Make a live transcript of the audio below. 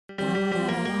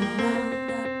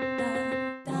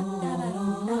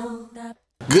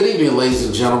Good evening, ladies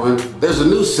and gentlemen. There's a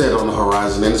new set on the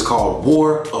horizon and it's called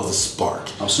War of the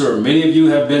Spark. I'm sure many of you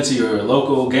have been to your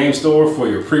local game store for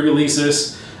your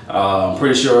pre-releases. I'm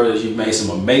pretty sure that you've made some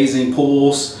amazing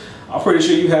pulls. I'm pretty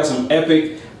sure you have some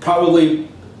probably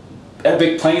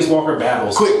epic Planeswalker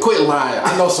battles. Quit lying.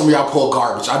 I know some of y'all pull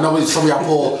garbage. I know some of y'all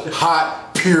pull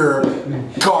hot, pure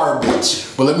garbage.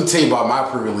 But let me tell you about my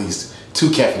pre-release. 2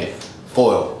 Kefnet.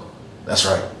 Foil. That's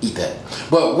right. Eat that.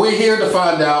 But we're here to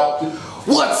find out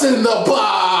what's in the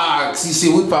box. You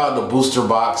see, we found the booster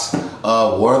box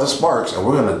of War of the Sparks, and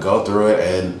we're going to go through it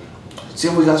and see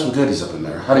if we got some goodies up in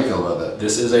there. How do you feel about that?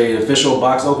 This is an official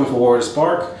box open for War of the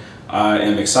Spark. I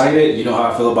am excited. You know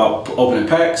how I feel about opening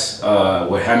packs.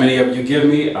 With how many of you give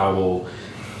me, I will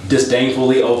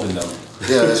disdainfully open them.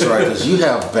 Yeah, that's right, because you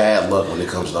have bad luck when it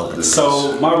comes to opening.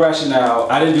 So my rationale,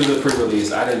 I didn't do the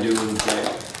pre-release. I didn't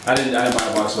buy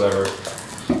a box, whatever.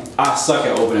 I suck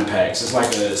at opening packs. It's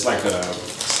like a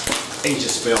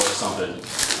ancient spell or something.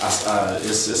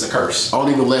 It's a curse. I don't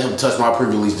even let him touch my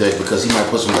pre-release deck because he might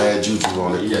put some bad juju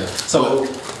on it. Yeah. So,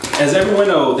 as everyone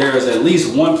knows, there is at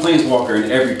least one Planeswalker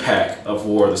in every pack of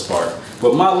War of the Spark.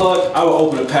 With my luck, I will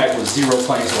open a pack with 0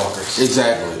 Planeswalkers.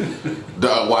 Exactly.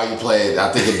 While you play it,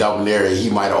 I think in Dominaria,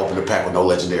 he might open a pack with no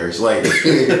legendaries. Like,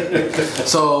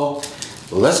 so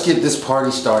let's get this party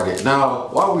started. Now,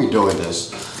 while we're doing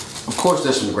this, of course,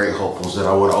 there's some great hopefuls that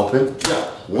I want to open. Yeah.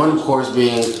 One, of course,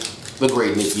 being the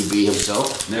great Nikki B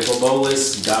himself.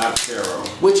 Nepobolus God Pharaoh.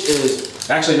 Which is...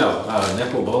 Actually, no.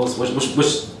 Nepobolus,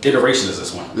 which iteration is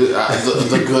this one?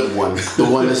 The good one. The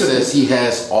one that says he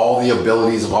has all the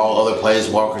abilities of all other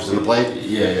Planeswalkers in the play.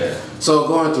 Yeah. So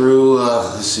going through,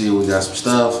 let's see, we got some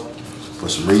stuff for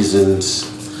some reasons.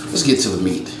 Let's get to the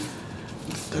meat.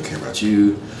 Don't care about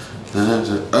you.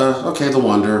 Okay, the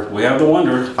Wonder. We have the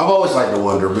Wonder. I've always liked the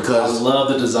Wonder because I love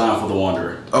the design for the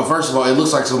Wonder. First of all, it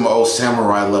looks like some old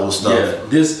samurai level stuff. Yeah,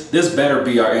 this better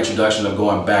be our introduction of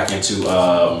going back into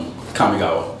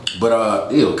Kamigawa.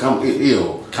 But ew.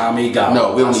 Kamigawa.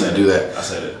 No, we don't need to do that. I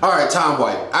said it. All right, time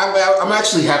wipe. I'm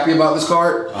actually happy about this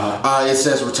card. It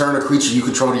says return a creature you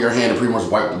control to your hand and pretty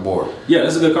much wipe the board. Yeah,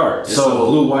 that's a good card. It's a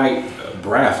blue-white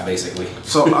Brath, basically.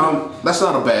 So that's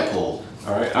not a bad pull.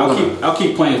 All right, I'll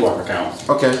keep Planeswalker count.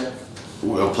 Okay.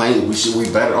 Well, we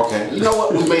better. Okay. You know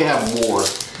what? We may have more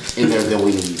in there than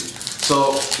we need.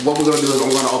 So what we're gonna do is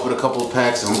I'm gonna open a couple of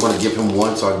packs and I'm gonna give him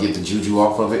one so I can get the juju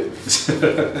off of it.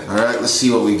 All right. Let's see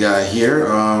what we got here.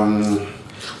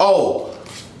 Oh,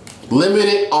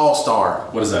 limited all-star.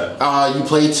 What is that? You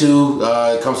play 2.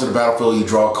 It comes to the battlefield. You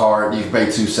draw a card. You can pay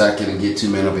 2 second and get 2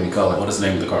 mana of any color. What is the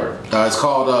name of the card? It's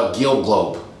called Guild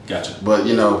Globe. Gotcha. But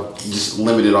you know, just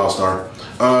limited all-star.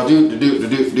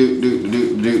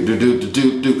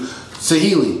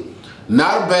 Saheeli.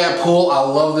 Not a bad pull. I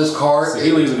love this card.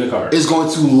 Saheeli is a good card. It's going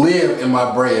to live in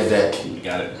my Brea deck. You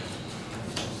got it.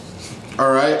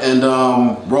 Alright, and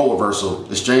role reversal.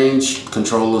 Exchange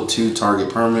controller 2 target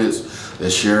permanents that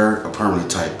share a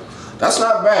permanent type. That's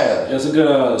not bad. It's a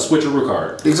good switcheroo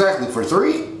card. Exactly, for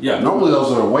 3? Yeah. Normally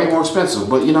those are way more expensive,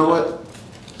 but you know what?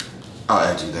 I'll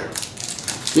add you there.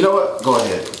 You know what? Go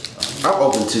ahead. I've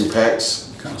opened 2 packs.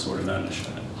 Kind of sort of not in the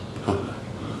shot.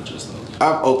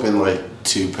 I've opened like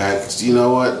 2 packs. You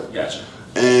know what? Gotcha.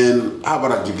 And how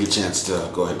about I give you a chance to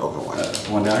go ahead and open one?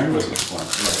 One down here? What's one? All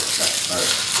right.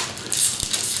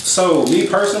 So, me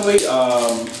personally,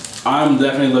 I'm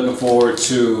definitely looking forward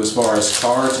to, as far as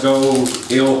cards go,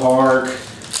 Ilharg,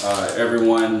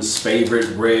 everyone's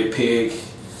favorite red pig.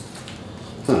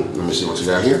 Let me see what you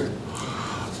got here.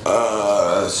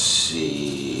 Let's see.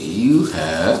 You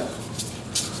have.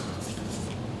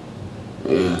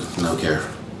 Yeah, don't care.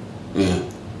 Yeah,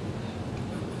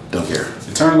 don't care.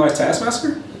 Eternalized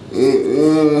Taskmaster?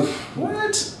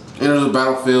 What? Enter the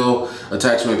battlefield,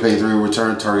 attachment, pay 3,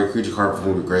 return target creature card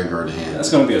from your graveyard to hand. That's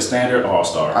going to be a standard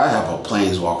all-star. I have a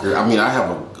Planeswalker. I mean, I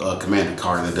have a commander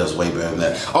card that does way better than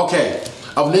that. Okay,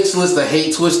 of Nick's list of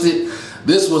Hate Twisted,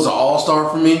 this was an all-star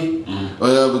for me.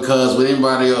 Because when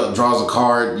anybody draws a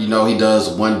card, you know, he does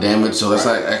 1 damage, so that's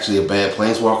not actually a bad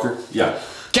Planeswalker. Yeah.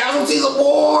 Casualties of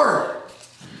War!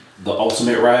 The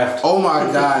ultimate raft. Oh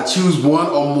my God, choose 1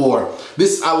 or more.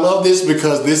 I love this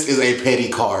because this is a petty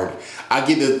card. I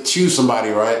get to choose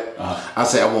somebody, right? I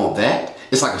say, I want that.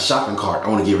 It's like a shopping cart. I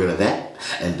want to get rid of that,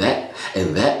 and that,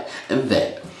 and that, and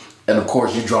that. And of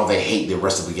course, you draw, they hate the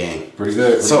rest of the game. Pretty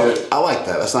good. So I like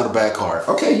that. That's not a bad card.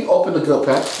 Okay, you open the good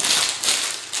pack.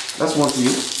 That's one for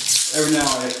you. Every now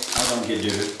and then, I'm going to get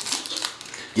doo-doo.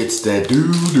 Gets that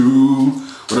doo-doo.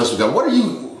 What else we got? What are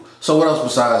you... So what else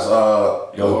besides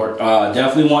Lord,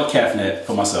 definitely want Kefnet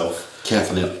for myself.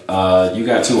 Kefnet. You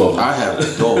got 2 of them. I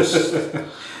have those.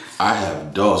 I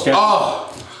have Dose.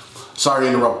 Oh, sorry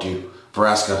to interrupt you.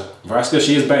 Vraska. Vraska,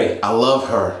 she is bae. I love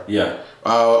her. Yeah.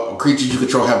 Creatures you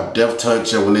control have Death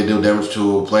Touch, and when they do damage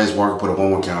to a planeswalker, put a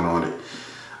 1/1 counter on it.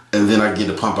 And then I get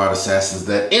to pump out assassins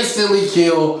that instantly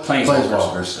kill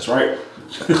planeswalkers. That's right.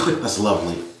 That's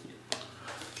lovely.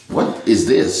 What is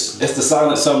this? It's the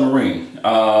Silent Submarine.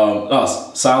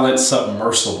 Silent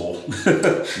Submersible.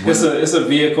 It's a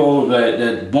vehicle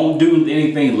that won't do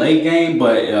anything late game,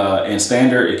 but in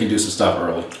standard it can do some stuff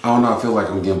early. I don't know. I feel like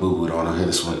I'm getting boo-booed on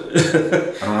this one.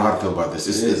 I don't know how to feel about this.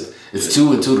 It's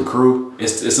 2 and 2 to crew.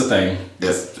 It's a thing.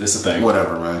 It's a thing.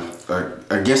 Whatever, man.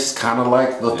 I guess it's kind of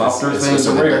like the Thopter thing. It's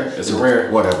a rare. It's a rare.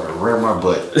 Whatever. Rare my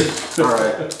butt. All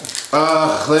right.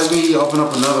 Let me open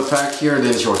up another pack here, and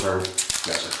then it's your turn.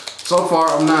 Gotcha. So far,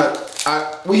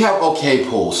 we have okay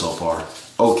pulls so far.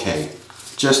 Okay.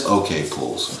 Just okay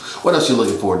pulls. What else you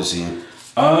looking forward to seeing?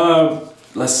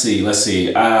 Let's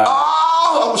see.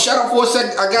 Oh, shut up for a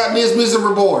second. I got Ms.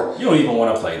 Misery board. You don't even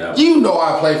want to play that one. You know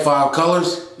I play 5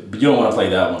 colors. But you don't want to play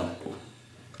that one.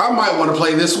 I might want to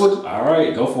play this one. All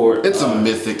right, go for it. It's a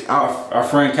mythic. Our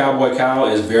friend Cowboy Cow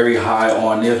is very high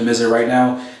on Niv Mizzet right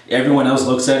now. Everyone else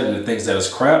looks at it and thinks that it's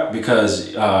crap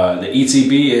because the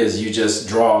ETB is you just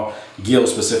draw guild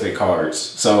specific cards.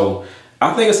 So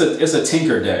I think it's a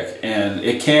tinker deck and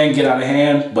it can get out of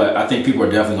hand, but I think people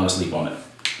are definitely going to sleep on it.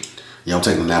 Yeah, I'm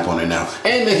taking a nap on it now.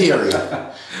 And the Harry.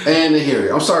 And the Harry.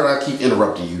 I'm sorry I keep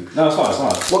interrupting you. No, it's fine. It's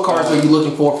fine. What cards are you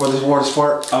looking for this War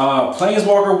Spark?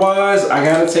 Planeswalker wise, I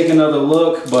gotta take another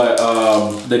look, but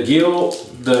the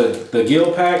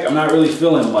guild pack, I'm not really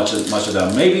feeling much of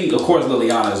them. Maybe, of course,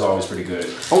 Liliana is always pretty good.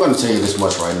 I'm gonna tell you this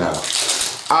much right now.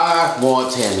 I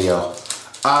want Tamiyo.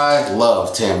 I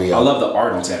love Tamiyo. I love the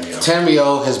art on Tamiyo.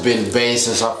 Tamiyo has been base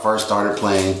since I first started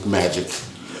playing Magic.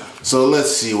 So let's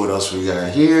see what else we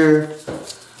got here.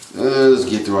 Let's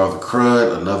get through all the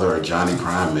crud. Another Johnny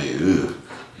Primate.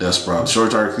 Death Sprout.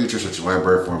 Short target creature, such as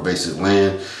library for a basic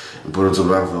land, and put it to the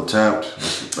battlefield tapped.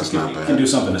 That's not bad. You can do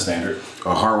something to standard.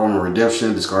 A Heartwarming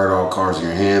Redemption. Discard all cards in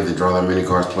your hand, then draw that many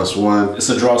cards +1. It's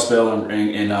a draw spell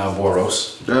in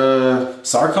Boros.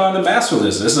 Sarkhan the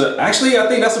Masterless. Actually, I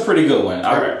think that's a pretty good one.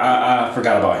 I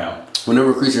forgot about him.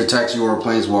 Whenever a creature attacks you or a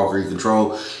planeswalker you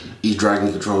control, each dragon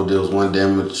you control deals 1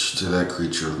 damage to that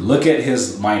creature. Look at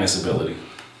his minus ability.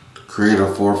 Create a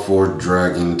 4/4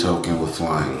 dragon token with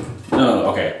flying. No,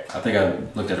 okay. I think I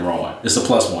looked at the wrong one. It's a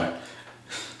 +1.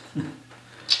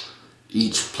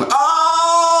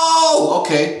 Oh,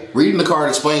 okay. Reading the card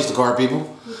explains the card, people.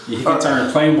 You can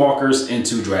turn planewalkers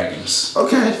into dragons.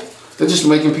 Okay. They're just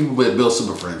making people build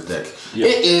Super Friends deck. Yep.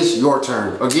 It is your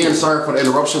turn. Again, sorry for the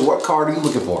interruption. What card are you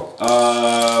looking for?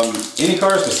 Any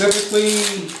card specifically?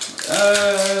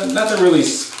 Nothing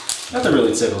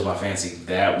really tickles my fancy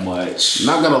that much.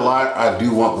 Not gonna lie, I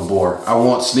do want the boar. I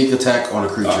want sneak attack on a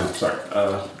creature. Sorry,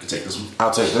 you can take this one.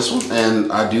 I'll take this one,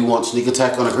 and I do want sneak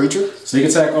attack on a creature. Sneak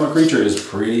attack on a creature is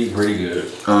pretty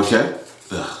good. Okay.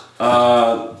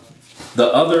 The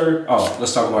other,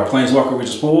 let's talk about our planeswalker we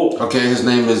just pulled. Okay, his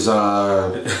name is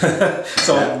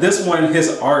So this one,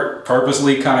 his art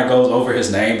purposely kind of goes over his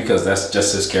name because that's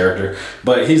just his character,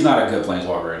 but he's not a good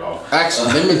planeswalker at all.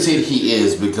 Actually, limited he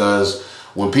is because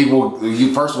when people,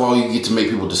 first of all, you get to make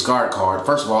people discard card.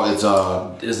 First of all, it's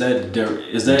is that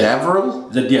Davril?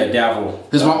 Yeah, Davril.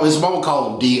 His mom will call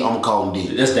him D. I'm gonna call him D.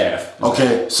 It's Dav.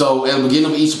 Okay, so at the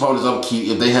beginning of each opponent's upkeep,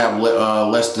 if they have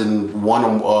less than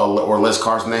 1 or less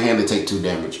cards in their hand, they take 2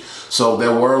 damage. So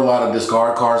there were a lot of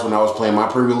discard cards when I was playing my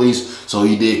pre-release. So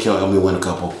he did help me win a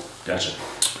couple. Gotcha.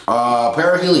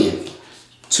 Parahelion.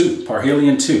 2.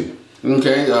 Parhelion 2.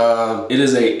 Okay. It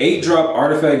is a 8-drop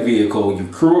artifact vehicle. You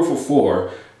crew it for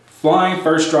 4. Flying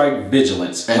first strike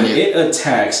vigilance. And when it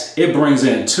attacks, it brings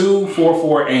in 2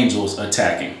 4/4 angels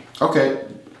attacking. Okay.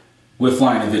 With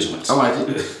flying and vigilance. I like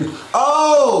it.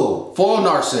 Oh! Foil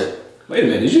Narset. Wait a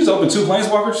minute. Did you just open 2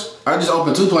 planeswalkers? I just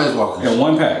opened 2 planeswalkers. In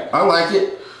 1 pack. I like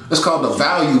it. It's called the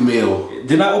Value Meal.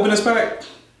 Did I open this pack?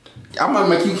 I might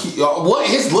make you keep. What?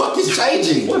 His luck is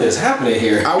changing. What is happening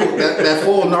here? That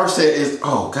full Narset is.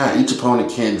 Oh god! Each opponent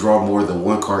can't draw more than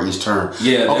 1 card each turn.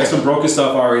 Yeah, there's some broken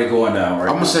stuff already going down right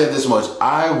now. I'm gonna say this much: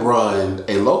 I run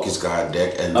a Locust God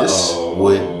deck, and this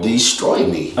would destroy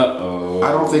me.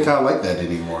 I don't think I like that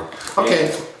anymore. Okay.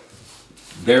 Yeah.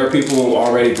 There are people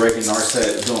already breaking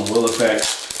Narset, doing will effect,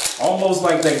 almost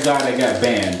like that guy that got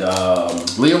banned.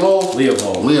 Leovold.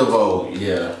 Leovold.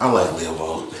 Yeah. I like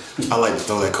Leovold. I like to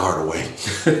throw that card away.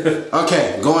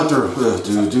 Okay, going through.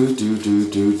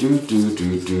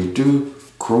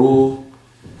 Cruel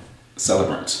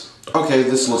Celebrants. Okay,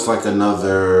 this looks like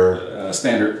another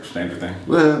standard thing.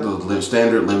 Well, the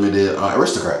standard limited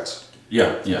aristocrats.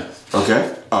 Yeah, yeah.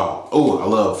 Okay. Oh, I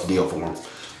love deal form.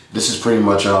 This is pretty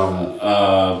much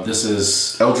this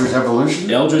is Eldritch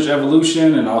Evolution. Eldritch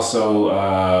Evolution, and also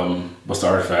what's the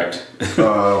artifact?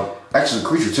 Actually,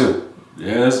 creature too.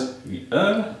 Yes.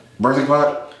 Birthday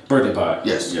pot. Birthday pot.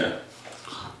 Yes. Yeah.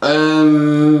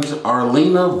 And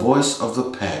Arlena, voice of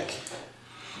the pack.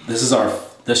 This is our.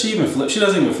 Does she even flip? She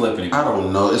doesn't even flip anymore. I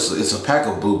don't know. It's a pack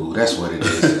of boo boo. That's what it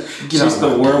is. She's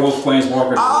the werewolf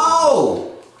planeswalker.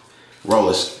 Oh,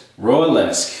 Rollisk.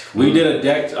 Royalesque. We did a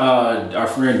deck. Our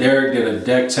friend Derek did a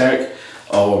deck tech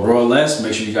of Royalesque.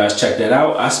 Make sure you guys check that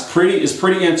out. It's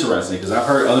pretty interesting because I've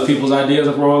heard other people's ideas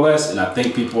of Royalesque, and I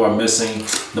think people are missing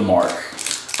the mark.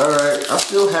 All right, I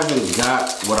still haven't got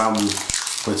what I'm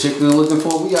particularly looking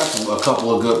for. We got a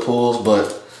couple of good pulls,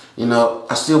 but you know,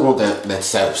 I still want that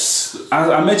sauce.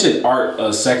 I mentioned art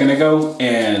a second ago,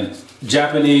 and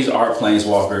Japanese art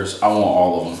planeswalkers. I want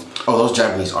all of them. Oh, those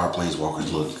Japanese art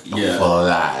planeswalkers look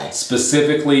fly.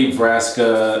 Specifically,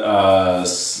 Vraska,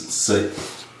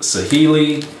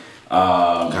 Saheeli,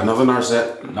 got another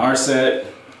Narset,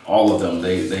 all of them.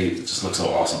 They just look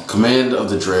so awesome. Command of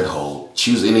the Dreadhold.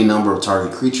 Choose any number of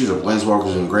target creatures or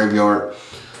planeswalkers in the graveyard.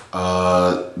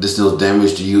 This deals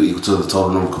damage to you equal to the total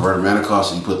number of converted mana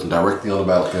cost, and you put them directly on the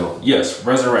battlefield. Yes,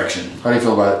 Resurrection. How do you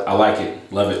feel about it? I like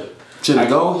it. Love it. Should I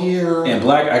go here? In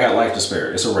black, I got Life to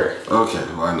Spare. It's a rare. Okay,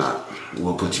 why not?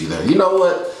 We'll put you there. You know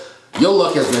what? Your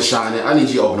luck has been shining. I need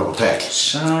you to open up a pack.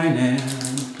 Shining.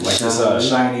 Like this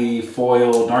shiny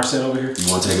foil Narset over here.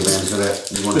 You want to take advantage of that?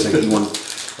 You want to take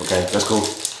Okay, that's cool.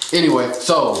 Anyway,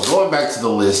 so going back to the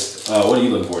list. What are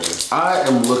you looking forward to? I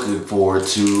am looking forward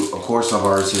to, of course, I've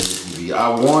already said the TV.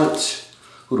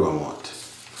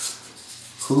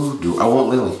 Who do I want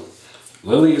Lily.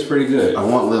 Lily is pretty good. I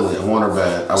want Lily. I want her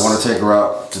bad. I want to take her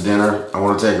out to dinner. I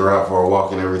want to take her out for a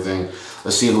walk and everything.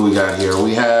 Let's see who we got here.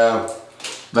 We have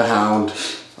the Hound.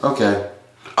 Okay.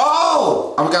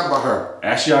 Oh! I forgot about her.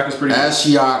 Ashiok is pretty good.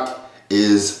 Ashiok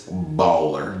is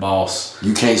baller. Boss.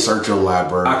 You can't search your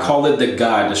library. I call it the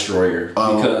God Destroyer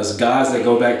because guys that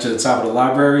go back to the top of the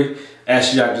library,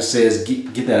 Ashiok just says,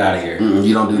 get that out of here.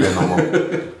 You don't do that no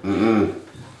more.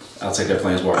 I'll take that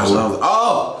Planeswalker. I love it.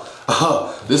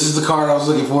 Oh, this is the card I was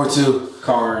looking forward to.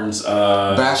 Karn's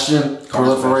Bastion.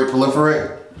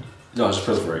 Proliferate. No, it's just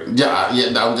Proliferate. Yeah.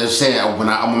 I'm just saying when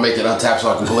I'm gonna make it untap so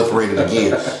I can proliferate it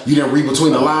again. You didn't read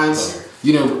between the lines.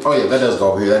 You didn't. Oh yeah, that does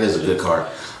go over here. That is a good card.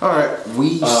 All right,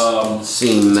 we've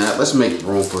seen that. Let's make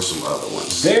room for some other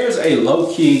ones. There's a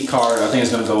low-key card. I think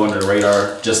it's gonna go under the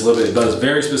radar just a little bit, but it's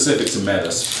very specific to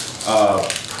metas.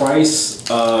 Price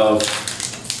of.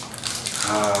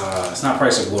 It's not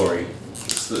Price of Glory.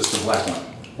 It's the black one.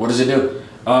 What does it do?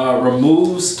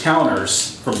 Removes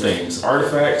counters from things,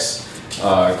 artifacts,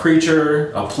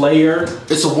 creature, a player.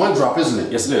 It's a 1-drop, isn't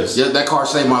it? Yes, it is. Yeah, that card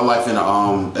saved my life in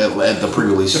at the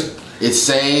pre-release. It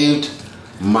saved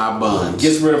my buns.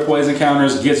 Gets rid of poison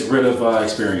counters. Gets rid of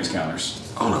experience counters.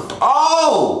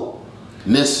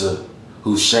 Nissa,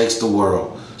 who shakes the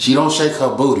world. She don't shake her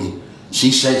booty.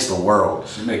 She shakes the world.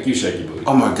 She make you shake your booty.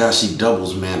 Oh my gosh, she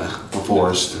doubles mana for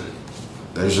forest.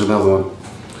 There's another one.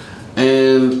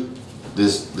 And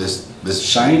this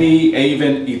shiny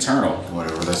Aven Eternal.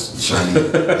 Whatever, that's shiny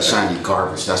shiny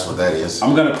garbage. That's what that is.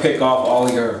 I'm gonna pick off all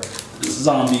your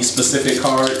zombie specific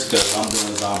cards because I'm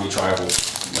doing zombie tribal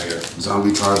later.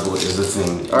 Zombie tribal is a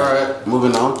thing. Alright,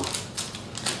 moving on.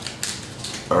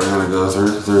 We're gonna go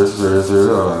through.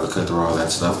 Cut through all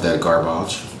that stuff, that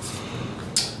garbage.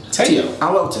 Teo. I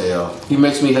love Teo. He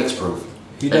makes me hexproof.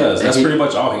 He does. That's pretty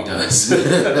much all he does.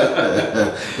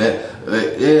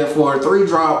 Yeah, for a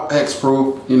 3-drop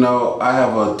hexproof, you know, I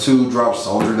have a 2-drop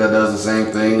soldier that does the same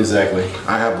thing. Exactly.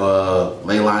 I have a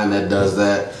leyline that does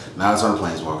that. Now it's on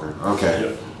Planeswalker. Okay.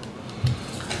 Yep.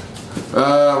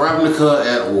 Ravnica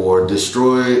at War.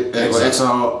 Destroy,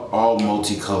 exile all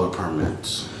multicolored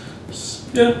permanents.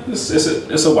 Yeah,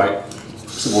 it's a white.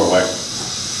 It's a war white.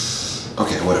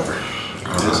 Okay, whatever.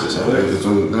 I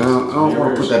don't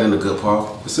want to put that in the good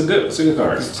pile. It's a good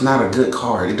card. It's not a good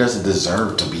card. It doesn't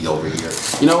deserve to be over here.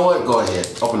 You know what? Go ahead.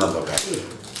 Open up the pack.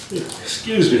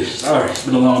 Excuse me. Sorry, it's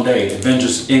been a long day.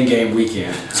 Avengers in-game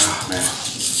weekend. Oh man.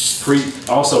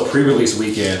 Also pre-release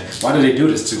weekend. Why do they do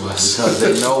this to us? Because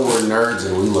they know we're nerds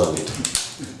and we love it.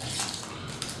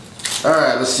 All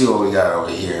right, let's see what we got over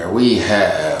here. We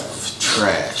have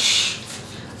trash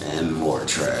and more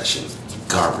trash and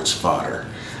garbage fodder.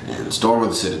 And Storm of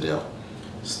the Citadel.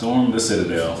 Storm the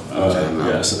Citadel. Okay, no.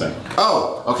 Yeah, that's the thing.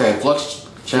 Oh, okay. Flux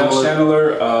Channeler. Flux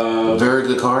Channeler. Very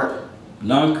good card.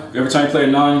 Every time you play a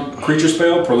non-creature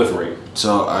spell, proliferate.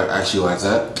 So I actually like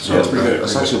that. So yeah, it's pretty good.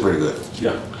 That's actually pretty good.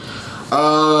 Yeah.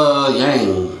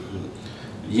 Yang.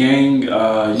 Yang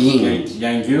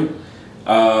Yu.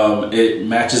 It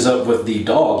matches up with the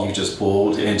dog you just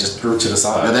pulled and just threw to the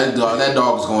side. Now that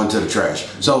dog is going to the trash.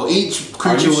 So each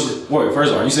creature wait, first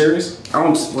of all, are you serious? I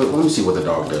don't. Wait, let me see what the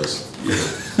dog does.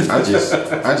 I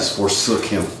just forsook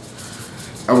him.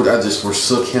 I just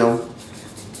forsook him.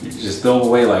 You just throw him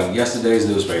away like yesterday's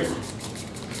newspaper.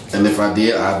 And if I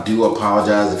did, I do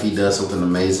apologize if he does something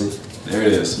amazing. There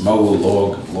it is. Mobile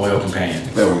loyal companion.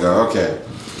 There we go. Okay.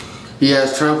 He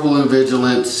has trample and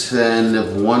vigilance, and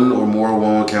if one or more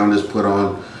 1/1 count is put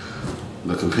on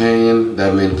the companion,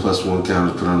 that means +1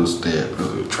 count is put on instead.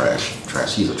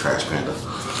 Trash. He's a trash panda.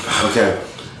 Okay.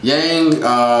 Yang.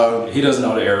 He doesn't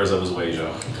know the errors of his ways,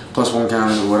 y'all. +1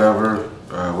 count or whatever.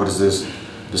 What is this?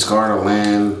 Discard a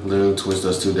land. Living twist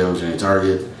does 2 damage to any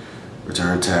target.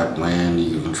 Return tap land you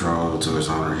can control to its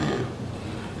owner hand.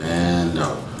 And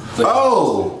no.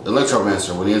 Oh!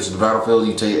 Electromancer. When he enters the battlefield,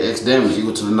 you take X damage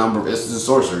equal to the number of instances and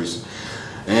sorceries.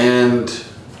 And,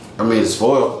 I mean, it's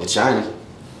foil. It's shiny.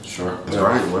 Sure. It's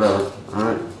alright, whatever.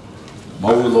 Alright.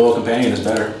 Mobile loyal companion is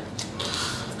better.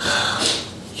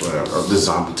 Whatever. Oh, this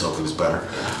zombie token is better.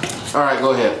 Alright,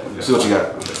 go ahead. See what you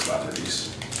got.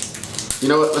 You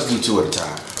know what? Let's do 2 at a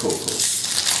time. Cool.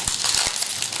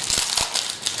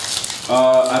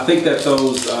 I think that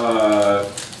those, I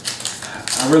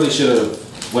really should have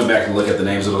went back and looked at the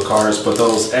names of the cards, but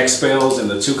those X spells in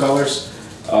the 2 colors,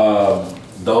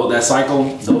 though that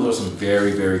cycle, those are some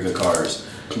very, very good cards.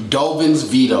 Dovin's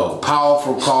Veto,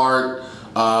 powerful card,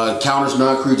 counters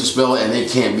non-creature spell, and they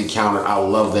can't be countered. I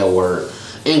love that word.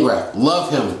 Ingraph,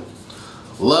 love him.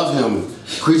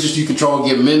 Creatures you control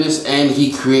get menace, and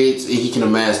he can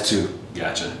amass 2.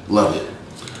 Gotcha. Love it.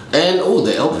 And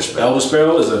the Elder Spell. Elder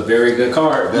Spell is a very good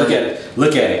card. Look at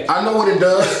it. I know what it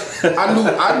does. I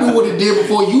knew what it did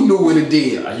before you knew what it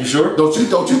did. Are you sure? Don't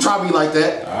you try me like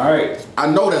that. All right. I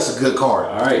know that's a good card.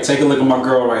 All right. Take a look at my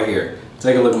girl right here.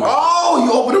 Take a look at my. Oh,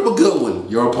 you opened up a good one.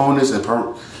 Your opponents and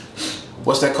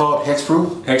what's that called?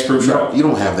 Hexproof? Hexproof shroud. You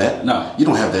don't have that. No. You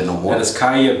don't have that no more. That is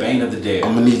Kaya, Bane of the Dead.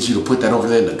 I'm gonna need you to put that over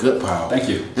there in the good pile. Thank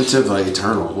you. Into the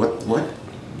eternal. What?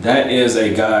 That is a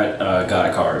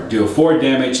god card. Deal 4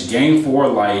 damage, gain 4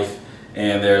 life,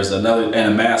 and there's another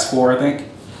and amass 4, I think.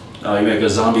 You make a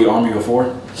zombie army of 4.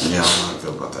 Yeah, I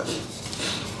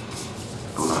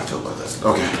don't know how I feel about that.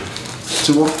 Okay.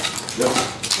 2 more? Yep.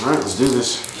 Alright, let's do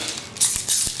this.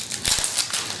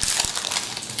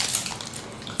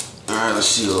 Alright, let's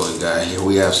see what we got here.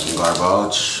 We have some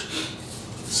garbage.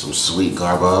 Some sweet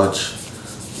garbage.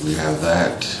 We have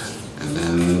that. And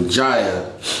then Jaya.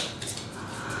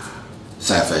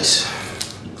 Sad face.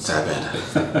 Sad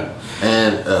panda.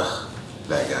 And,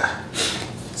 that guy.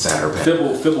 Sadder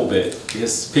panda. Fibblebit.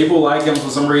 Yes, people like him for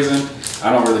some reason.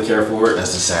 I don't really care for it.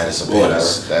 That's the saddest of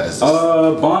pandas. That is.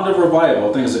 Bond of Revival.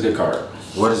 I think it's a good card.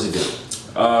 What does it do?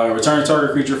 Return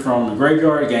target creature from the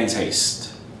graveyard. It gains haste.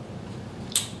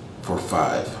 For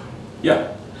 5.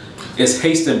 Yeah. It's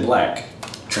haste in black.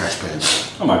 Trash panda.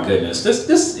 Oh my goodness. This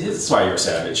is why you're a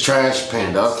savage. Trash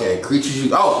panda. Okay. Creatures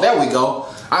you. Oh, there we go.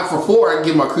 For 4, I can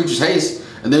give my creatures haste,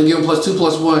 and then give them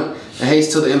 +2/+1, and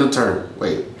haste till the end of turn.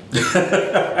 Wait.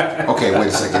 Okay, wait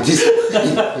a second.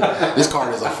 This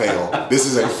card is a fail. This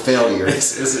is a failure.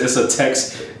 It's a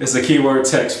text. It's a keyword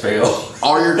text fail.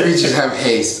 All your creatures have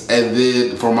haste, and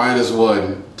then for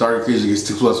 -1, target creature gets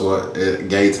 2/+1. It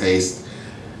gains haste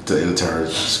to end of turn.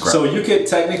 Scrap. So you could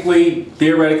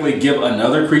theoretically give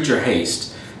another creature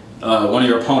haste, one of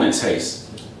your opponent's haste.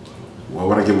 Well,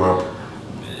 what I give my?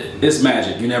 It's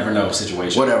magic. You never know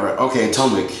situation. Whatever. Okay,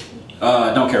 Tomic.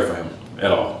 Don't care for him at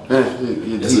all.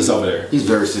 He's over there. He's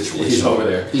very situational. He's over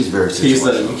there. He's very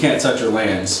situational. You can't touch your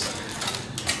lands.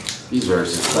 He's very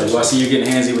situational. Do I see you getting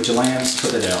handsy with your lands?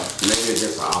 Put it down. Maybe it's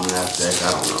just an omnath deck.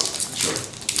 I don't know. Sure.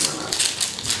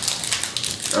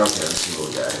 Okay, let's see what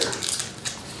we got here.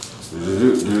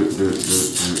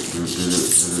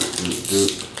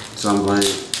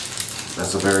 Sunblade.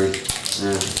 That's a very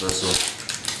special.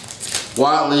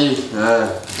 Wildly,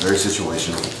 very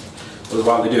situational. What does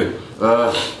Wildly do?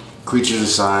 Creatures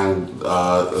assigned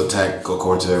attack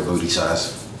according to their booty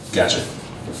size. Gotcha.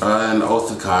 And Oath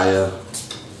of Kaya.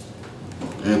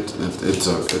 It's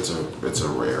a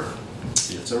rare.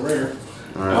 It's a rare.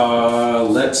 All right.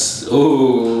 Let's.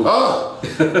 Ooh. Oh,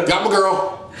 got my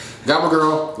girl.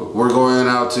 We're going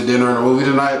out to dinner and a movie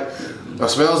tonight.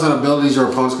 Spells and abilities your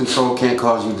opponents control can't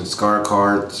cause you to discard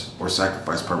cards or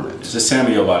sacrifice permanents. This is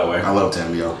Tamio, by the way. I love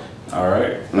Tamio. All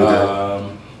right.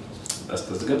 Okay. That's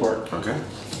the good part. Okay.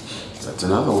 That's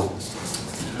another one.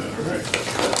 All right.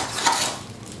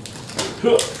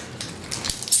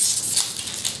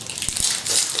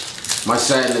 My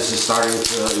sadness is starting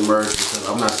to emerge because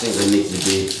I'm not seeing a Nikki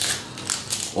B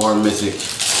or a Mythic.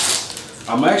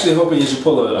 I'm actually hoping you should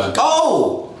pull a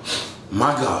oh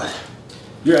my God.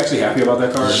 You're actually happy about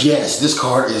that card? Yes, this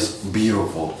card is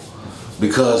beautiful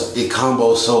because it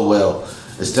combos so well.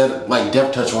 Instead, like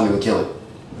Depth Touch won't even kill it.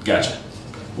 Gotcha.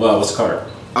 Well, what's the card?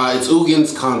 It's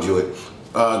Ugin's Conduit.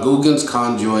 Ugin's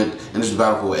Conduit enters the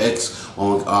battlefield with X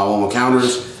on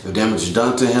counters. If damage is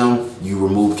done to him, you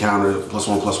remove counter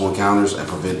 +1/+1 counters and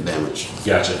prevent damage.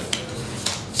 Gotcha.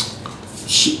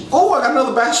 Oh, I got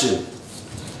another Bastion.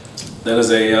 That is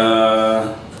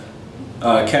a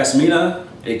Casmina,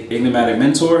 Enigmatic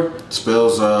Mentor.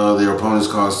 Spells their opponent's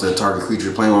cost that target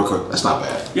creature playing one card. That's not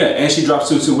bad. Yeah, and she drops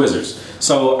 2/2 wizards.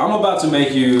 So I'm about to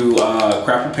make you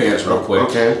crap your pants real quick.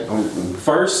 Okay.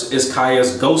 First is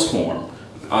Kaya's Ghost Form.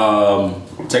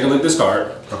 Take a look at this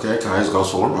card. Okay, Kaya's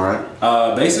Ghost Form,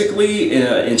 alright. Basically,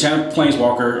 enchant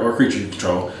planeswalker or creature you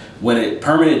control, when a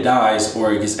permanent dies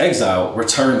or it gets exiled,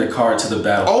 return the card to the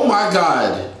battle. Oh my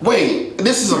God. Wait,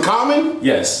 this is a common?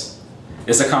 Yes,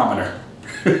 it's a commoner.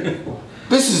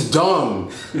 This is dumb.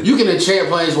 You can enchant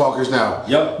planeswalkers now.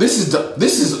 Yep. This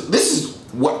is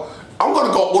what I'm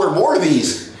gonna go order more of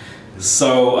these.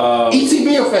 So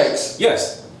ETB effects.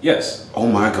 Yes. Oh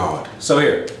my God. So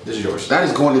here, this is yours. That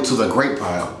is going into the great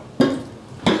pile.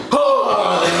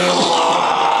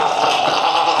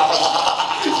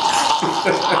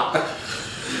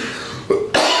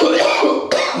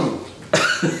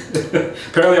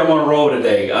 Apparently I'm on a roll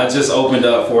today. I just opened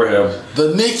up for him.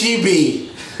 The Nikki B.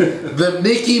 The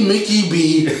Mickey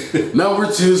B.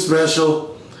 #2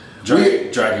 special.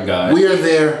 Dragon guy. We are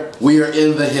there. We are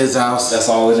in his house. That's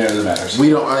all in there that matters. We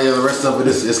don't. Yeah, the rest of it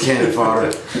is cannon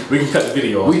fodder. We can cut the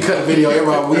video off. We cut the video.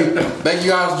 Everybody. Thank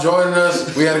you guys for joining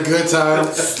us. We had a good time.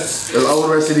 Let's open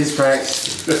the rest of these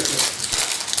packs.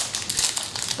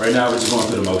 Right now we're just going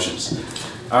through the motions.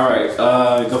 All right,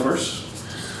 go first.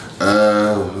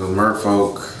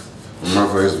 Merfolk.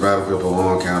 Merfolk is battlefield for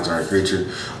one counter a creature.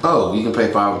 Oh, you can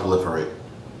pay 5 and proliferate.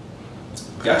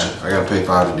 Gotcha. I gotta pay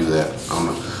 5 to do that. I don't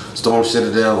know. Storm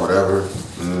Citadel, whatever.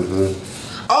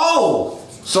 Oh!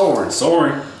 Soren.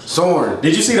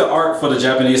 Did you see the art for the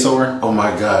Japanese Soren? Oh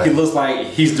my God. He looks like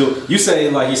he's doing. You say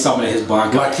like he's summoning his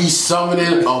Bankai. Like he's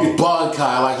summoning a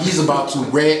Bankai. Like he's about to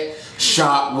red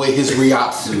shot with his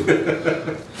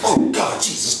Ryatsu. Oh God,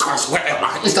 Jesus Christ! Where am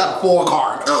I? It's not a foil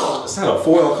card. Ugh. It's not a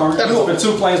foil card. You opened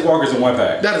 2 planeswalkers in 1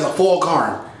 pack. That is a foil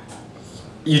card.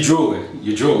 You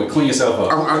drooling. Clean yourself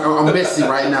up. I'm messy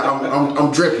right now.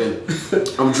 I'm dripping.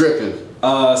 I'm dripping.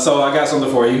 So I got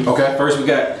something for you. Okay. First we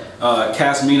got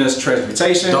Casmina's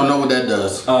Transmutation. Don't know what that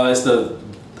does. It's the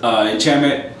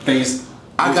enchantment things.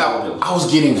 I was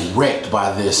getting wrecked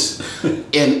by this.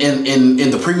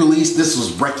 In the pre-release, this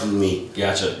was wrecking me.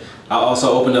 Gotcha. I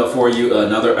also opened up for you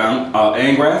another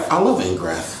Angrath. I love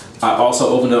Angrath. I also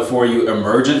opened up for you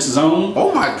Emergence Zone.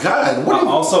 Oh my God. I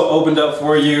also opened up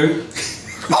for you.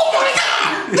 Oh my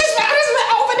God! This man has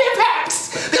been opening packs!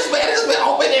 This man has been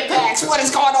opening packs! What is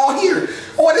going on here?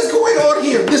 What is going on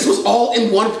here? This was all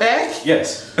in 1 pack?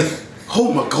 Yes.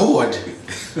 Oh my God.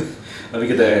 Let me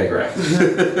get that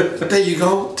Angrath. There you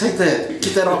go. Take that.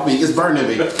 Get that off me. It's burning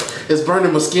me. It's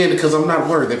burning my skin because I'm not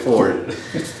worthy for it.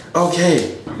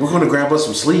 Okay. We're going to grab us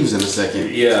some sleeves in a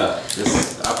second. Yeah.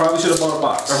 I probably should have bought a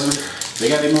box. They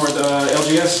got any more at the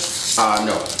LGS?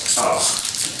 No. Oh.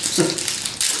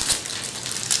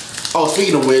 Oh,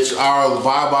 speaking of which, our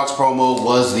buy box promo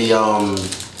was the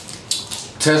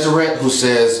Tezzeret, who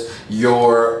says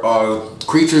your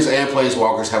creatures and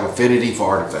planeswalkers have affinity for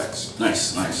artifacts.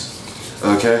 Nice.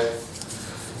 Okay.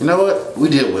 You know what? We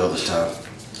did well this time.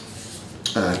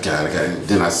 God.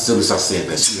 Then as soon as I said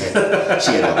that,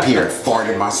 she had appeared and fart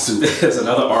in my suit. There's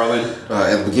another Arlen.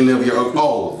 At the beginning of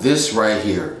your this right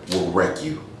here will wreck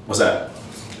you. What's that?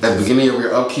 At the beginning of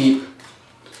your upkeep.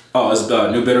 Oh, it's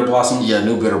New Bitter Blossom? Yeah,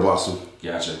 New Bitter Blossom.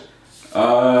 Gotcha.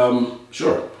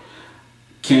 Sure.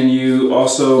 Can you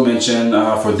also mention,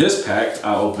 for this pack,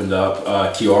 I opened up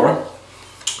Kiora.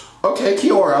 Okay,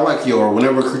 Kiora. I like Kiora.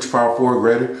 Whenever a creature power 4 or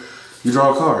greater, you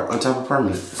draw a card on top of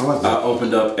permanent. I like that. I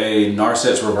opened up a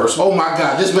Narset's Reversal. Oh my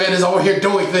God, this man is over here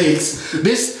doing things.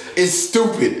 This is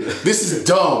stupid. This is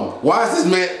dumb. Why is this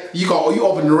man? You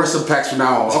open the rest of the packs from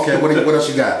now on. Okay, what else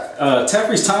you got?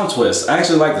 Teferi's Time Twist. I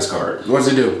actually like this card. What does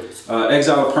it do?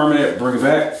 Exile a permanent, bring it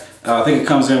back. I think it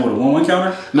comes in with a 1/1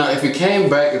 counter. Now, if it came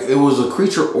back, if it was a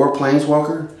creature or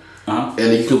planeswalker,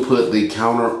 and you could put the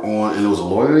counter on, and it was a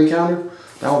loyalty counter,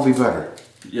 that would be better.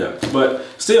 Yeah, but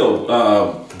still,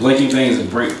 blinking things and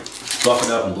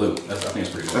buffing up in blue. I think it's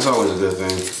pretty cool. That's always a good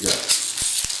thing. Yeah.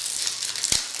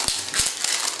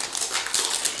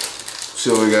 See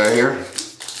what we got here.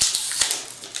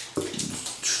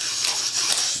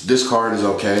 This card is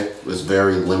okay. It's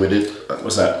very limited.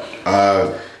 What's that?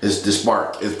 It's the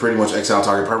Spark. It's pretty much exile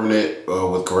target permanent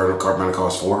with card mana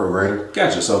cost 4 or greater.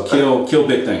 Gotcha. So kill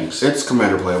big things. It's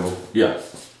commander playable. Yeah.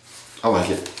 I like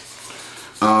it.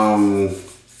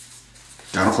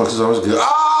 Dino Flux is always good. Oh!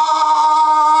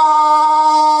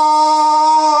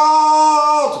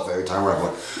 It's a very time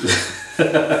reveler.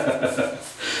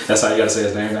 That's how you gotta say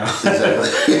his name now. Exactly.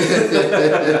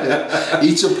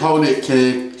 Each opponent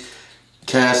can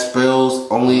cast spells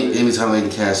only anytime they can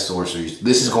cast sorceries.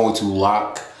 This is going to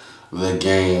lock the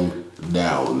game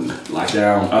down. Lock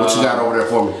down. What you got over there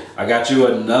for me? I got you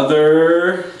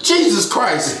another. Jesus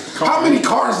Christ! How many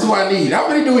cards do I need? How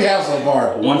many do we have so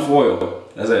far? 1 foil.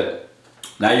 That's it.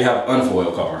 Now you have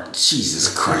unfoil card. Jesus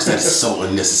Christ, that's so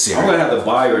unnecessary. I'm gonna have to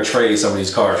buy or trade some of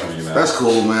these cards from you, man. That's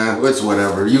cool, man. It's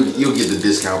whatever. You'll get the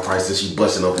discount price since you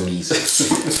busting open these.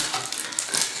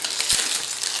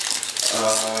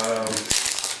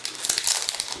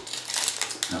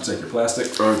 I'll take your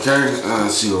plastic. Okay,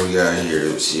 let's see what we got here.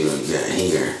 Let's see what we got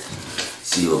here.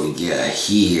 See what we got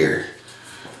here.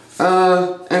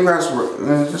 And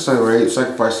just like right,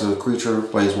 sacrifice a creature,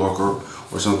 planeswalker,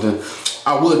 or something.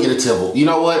 I would get a Tibble. You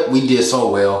know what? We did so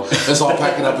well. Let's all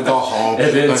pack it up and go home.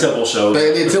 And then Tibble showed up.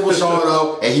 And then Tibble showed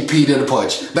up and he peed in the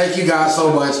punch. Thank you guys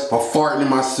so much for farting in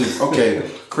my soup. Okay,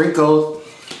 Crinkle.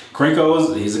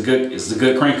 Crinkle, it's a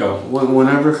good Crinkle.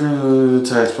 Whenever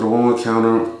attacks, put a 1/1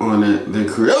 counter on it, then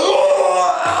create.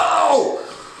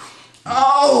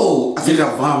 Oh! I think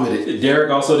I vomited. Derek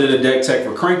also did a deck tech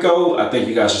for Crinkle. I think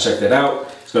you guys should check that out.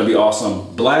 It's gonna be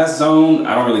awesome. Blast Zone,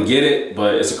 I don't really get it,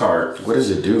 but it's a card. What does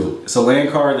it do? It's a land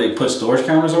card. They put storage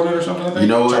counters on it or something, I think. You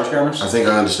know what? Charge counters? I think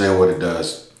I understand what it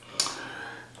does.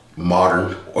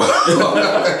 Modern.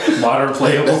 Modern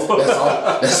playable. That's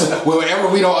all. Whenever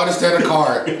we don't understand a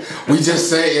card, we just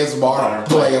say it's modern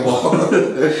playable.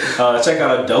 Check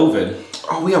out a Dovin.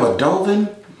 Oh, we have a Dovin?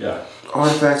 Yeah.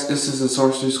 Artifacts, instants, and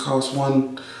sorceries cost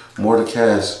 1 more to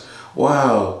cast.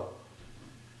 Wow.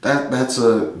 That's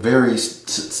a very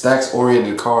stacks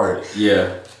oriented card.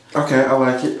 Yeah. Okay, I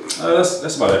like it.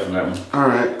 That's about it from that one. All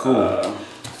right, cool.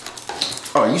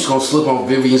 Oh, you just gonna slip on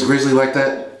Vivian's Grizzly like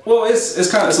that? Well, it's a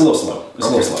little slow. It's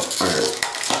okay. a little slow. All right.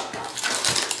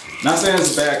 Not saying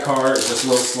it's a bad card. It's just a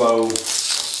little slow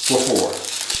for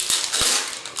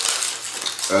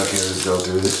 4. Okay, let's go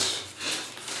through this.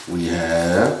 We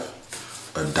have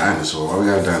a dinosaur. Oh, we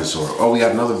got a dinosaur. Oh, we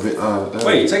got another.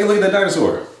 Wait, take a look at that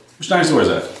dinosaur. Which dinosaur is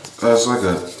that? It's like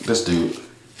this dude.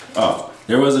 Oh,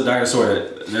 there was a dinosaur.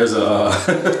 There's a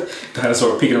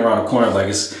dinosaur peeking around the corner like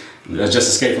it's just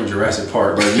escaped from Jurassic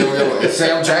Park. But is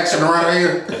Sam Jackson around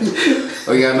here?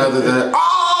 We got another that.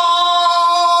 Oh!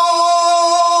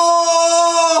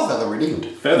 Feather redeemed.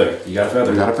 Feather. You got a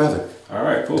feather. We got a feather. All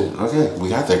right, cool. Okay, we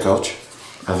got there, Coach.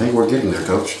 I think we're getting there,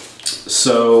 Coach.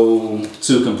 So,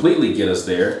 to completely get us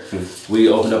there, we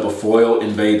opened up a foil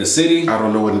Invade the City. I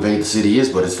don't know what Invade the City is,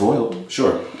 but it's foiled.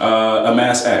 Sure.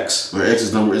 Amass X. Where X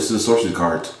is number, it's the sorcery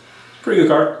cards. Pretty good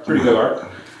card. Pretty good card.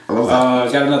 I love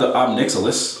that. Got another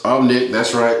Omnixilus. Nick,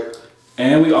 that's right.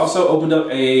 And we also opened up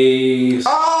a...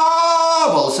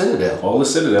 Bola Citadel. Bola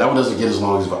Citadel. That one doesn't get as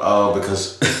long as...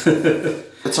 because...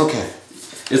 it's okay.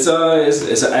 It's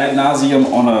an ad nauseum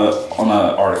on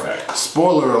a artifact.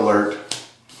 Spoiler alert.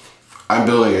 I'm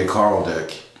building a Carl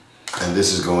deck, and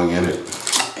this is going in it.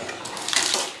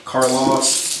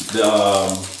 Karloff, the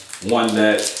one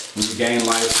that when you gain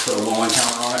life, put a 1/1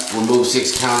 counter on it. Remove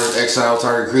 6 counters, exile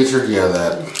target creature. Yeah,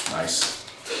 that. Nice.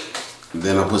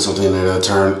 Then I put something in there to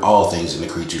turn all things into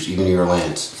creatures, even your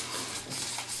lands.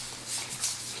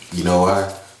 You know why?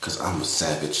 Because I'm a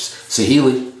savage.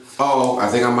 Saheeli. Oh, I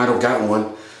think I might have gotten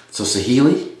one. So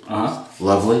Saheeli.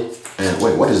 Lovely. And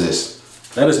wait, what is this?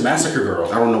 That is Massacre Girl.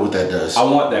 I don't know what that does. I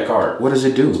want that card. What does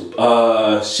it do?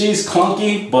 She's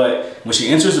clunky, but when she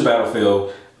enters the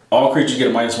battlefield, all creatures get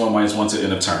a -1/-1 to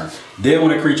end of turn. Then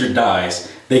when a creature dies,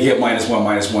 they get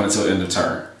 -1/-1 until end of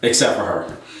turn, except for her.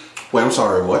 Wait, I'm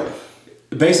sorry, what?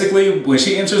 Basically, when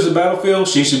she enters the battlefield,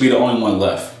 she should be the only one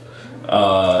left.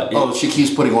 She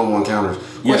keeps putting 1/1 counters.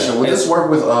 Question, would this work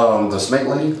with the Snake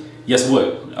Lady? Yes, it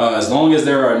would. As long as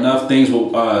there are enough things,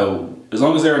 as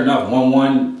long as there are enough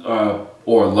 1/1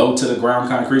 or low to the ground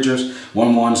kind of creatures,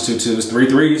 1/1s, 2/2s,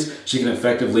 3/3s, she can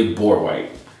effectively board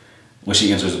wipe when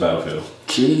she enters the battlefield.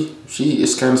 She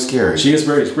is kind of scary. She is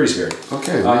pretty scary.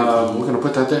 Okay, we're gonna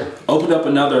put that there. Opened up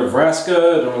another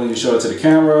Vraska. Don't really need to show it to the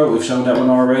camera. We've shown that one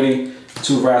already.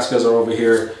 2 Vraskas are over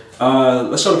here.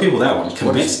 Let's show the people that one.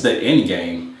 Convince the end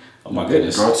game. Oh my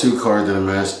goodness. Draw 2 cards that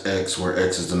amass X, where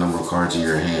X is the number of cards in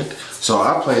your hand. So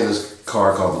I play this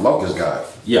card called the Locust Guide.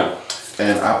 Yeah.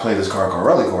 And I play this card called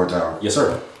Relic Core Tower. Yes,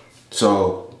 sir.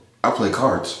 So I play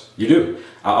cards. You do.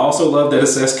 I also love that it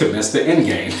says commence the end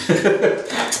game.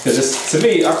 Because to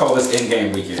me, I call this end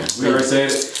game weekend. We already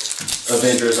said it.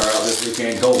 Avengers are out this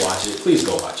weekend. Go watch it. Please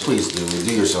go watch it. Please do.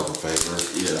 Do yourself a favor.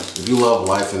 Yeah. If you love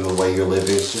life and the way you're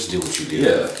living, just do what you do.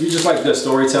 Yeah. If you just like good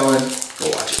storytelling, go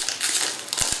watch it.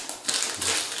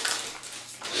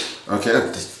 Okay,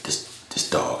 this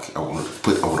dog. I want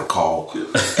to call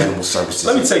animal services.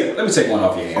 Let me take one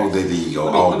off your hand. Oh, there you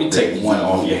go. Let me take one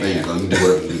off your hand. There you go. You do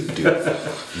whatever you need to do.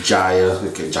 Jaya.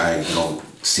 Okay, Jaya gonna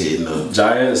sit in the.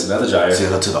 Jaya is another Jaya.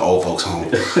 Send her to the old folks'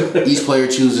 home. Each player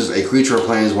chooses a creature or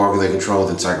planeswalker they control,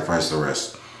 then sacrifice the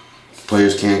rest.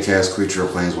 Players can't cast creature or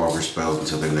planeswalker spells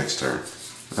until their next turn.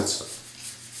 That's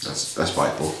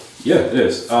spiteful. Yeah, it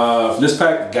is. This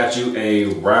pack got you a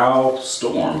Ral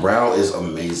Storm. Ral is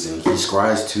amazing. He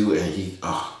scries too, and he,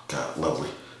 oh god, lovely.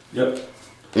 Yep.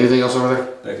 Anything else over there?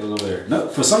 That goes over there. No,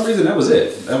 for some reason that was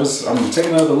it. I'm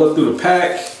taking another look through the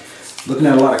pack, looking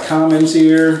at a lot of comments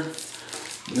here.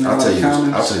 I'll tell you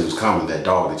who's common, that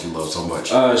dog that you love so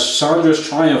much. Chandra's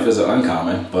Triumph is an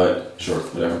uncommon, but sure,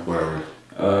 whatever. Whatever.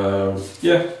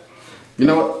 Yeah. You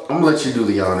know what? I'm gonna let you do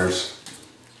the honors.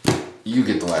 You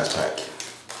get the last pack.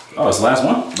 Oh, it's the last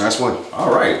one? Last one.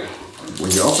 All right. When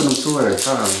you open them two at a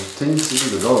time, tendency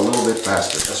to go a little bit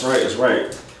faster. That's right, that's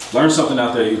right. Learn something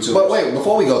out there, YouTube. But wait,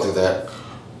 before we go through that,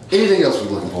 anything else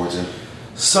we're looking forward to?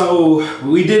 So,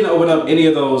 we didn't open up any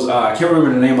of those, I can't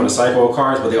remember the name of the Psycho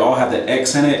cards, but they all have the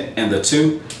X in it and the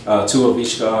two of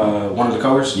each, one of the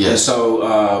colors. Yes. And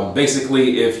so,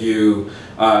 basically, if you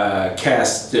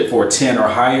cast it for 10 or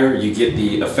higher, you get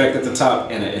the effect at the top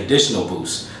and an additional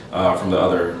boost from the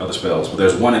other spells. But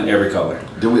there's one in every color.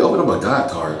 Did we open up a God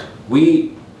card?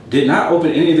 We did not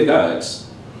open any of the gods.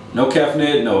 No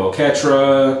Kefnet, no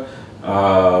Okatra,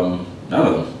 none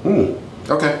of them.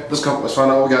 Okay, let's go. Let's find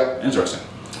out what we got. Interesting.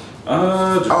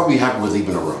 I'll be happy with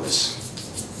even a Ronus.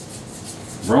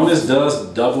 Ronus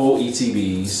does double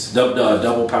ETBs,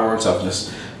 double power and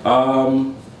toughness.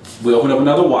 We opened up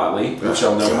another Watley, which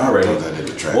I've done already.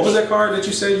 What was that card that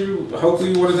you said you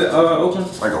hopefully you wanted to open?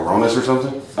 Like a Ronus or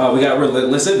something? We got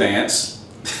Relentless Advance.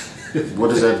 What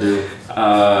does that do?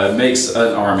 It makes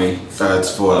an army.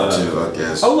 It's for two, I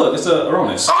guess. Oh look, it's a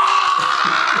Ronus.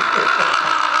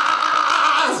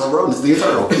 It's a Ronus the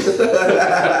Eternal.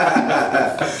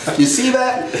 You see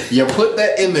that? You put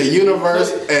that in the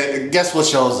universe, and guess what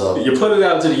shows up? You put it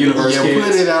out to the universe. You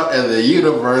put it out, and the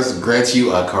universe grants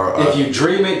you a card. If you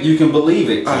dream it, you can believe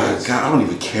it. God, I don't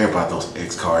even care about those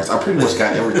X cards. I pretty much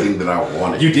got everything that I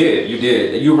wanted. You did.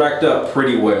 You racked up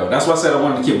pretty well. That's why I said I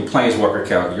wanted to keep a Planeswalker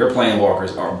count. Your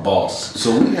Planeswalkers are boss.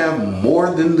 So we have more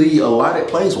than the allotted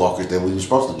Planeswalkers that we were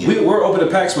supposed to get. We're opening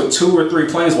packs with 2 or 3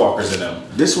 Planeswalkers in them.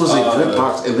 This was a good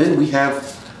box, and then we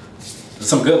have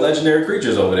some good legendary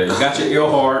creatures over there. You got your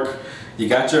Ilharg, you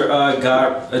got your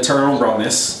God Eternal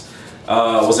Ronus.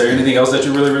 Was there anything else that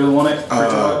you really wanted?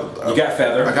 You got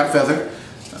Feather. I got Feather.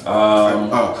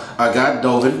 I got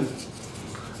Dovin.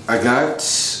 I got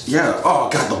I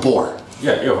got the Boar.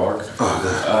 Yeah, Ilharg. Oh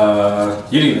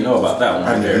god. You didn't even know about that one.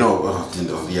 I didn't even know. I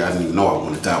didn't even know I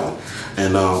wanted that one.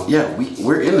 And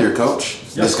we're in there, Coach.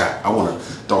 Yep. This guy, I want to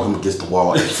throw him against the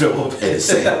wall and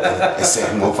set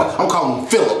him on fire. I'm calling him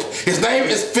Philip. His name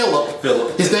is Philip.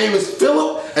 His name is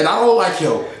Philip, and I don't like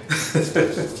him.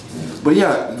 But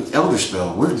yeah, Elder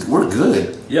Spell, we're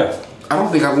good. Yeah. I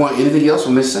don't think I want anything else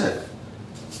from this set.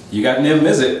 You got Niv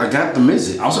Mizzet. I got the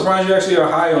Mizzet. I'm surprised you actually are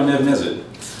high on Niv Mizzet.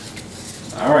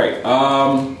 All right.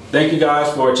 Thank you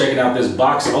guys for checking out this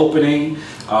box opening.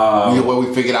 Where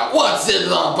we figured out what's in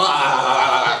the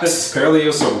box. Apparently it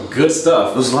was some good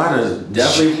stuff. There's a lot of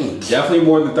definitely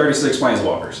more than 36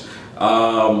 Planeswalkers.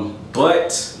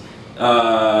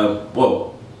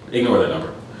 Well, ignore that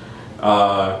number.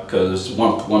 Because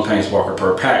one Planeswalker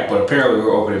per pack, but apparently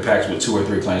we're opening packs with 2 or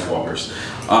 3 Planeswalkers.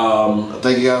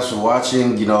 Thank you guys for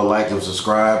watching. Like and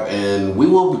subscribe, and we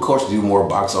will of course do more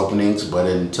box openings. But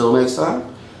until next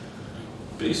time,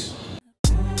 peace.